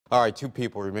All right, two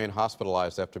people remain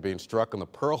hospitalized after being struck on the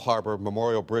Pearl Harbor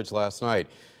Memorial Bridge last night.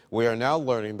 We are now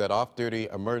learning that off-duty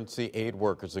emergency aid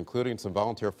workers, including some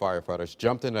volunteer firefighters,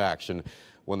 jumped into action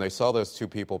when they saw those two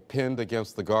people pinned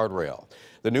against the guardrail.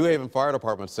 The New Haven Fire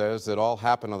Department says it all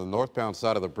happened on the northbound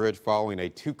side of the bridge following a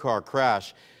two-car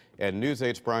crash, and News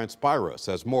 8's Brian Spiros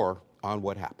has more on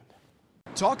what happened.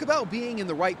 Talk about being in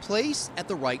the right place at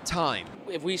the right time.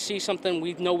 If we see something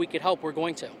we know we could help, we're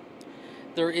going to.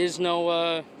 There's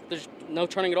no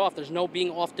turning it off. There's no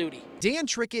being off duty. Dan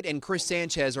Trickett and Chris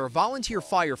Sanchez are volunteer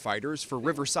firefighters for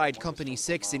Riverside Company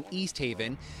 6 in East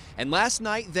Haven. And last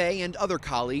night, they and other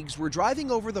colleagues were driving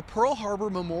over the Pearl Harbor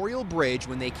Memorial Bridge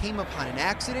when they came upon an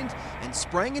accident and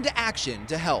sprang into action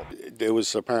to help. It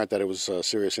was apparent that it was a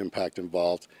serious impact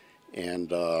involved,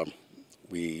 and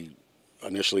we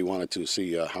initially wanted to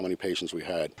see how many patients we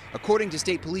had. According to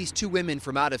state police, two women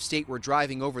from out of state were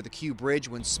driving over the Q Bridge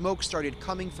when smoke started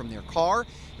coming from their car.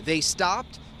 They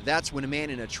stopped. That's when a man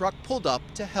in a truck pulled up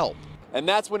to help. And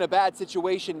that's when a bad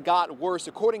situation got worse.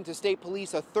 According to state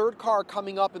police, a third car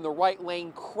coming up in the right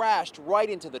lane crashed right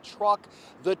into the truck.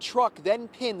 The truck then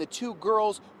pinned the two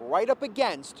girls right up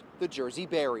against the Jersey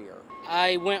barrier.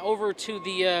 I went over to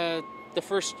the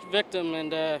first victim,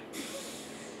 and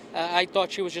I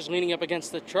thought she was just leaning up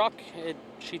against the truck.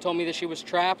 She told me that she was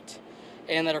trapped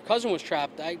and that her cousin was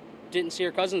trapped. I didn't see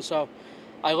her cousin, so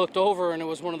I looked over, and it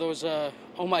was one of those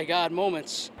oh my God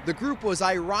moments. The group was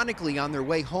ironically on their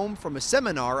way home from a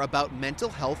seminar about mental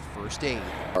health first aid.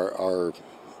 Our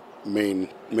main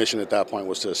mission at that point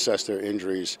was to assess their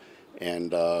injuries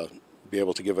and be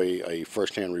able to give a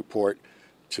first-hand report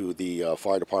to the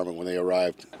fire department when they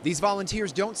arrived. These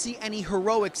volunteers don't see any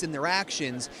heroics in their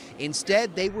actions.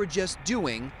 Instead, they were just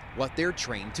doing what they're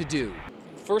trained to do.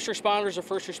 First responders are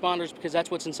first responders because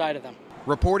that's what's inside of them.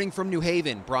 Reporting from New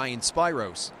Haven, Brian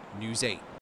Spiros, News 8.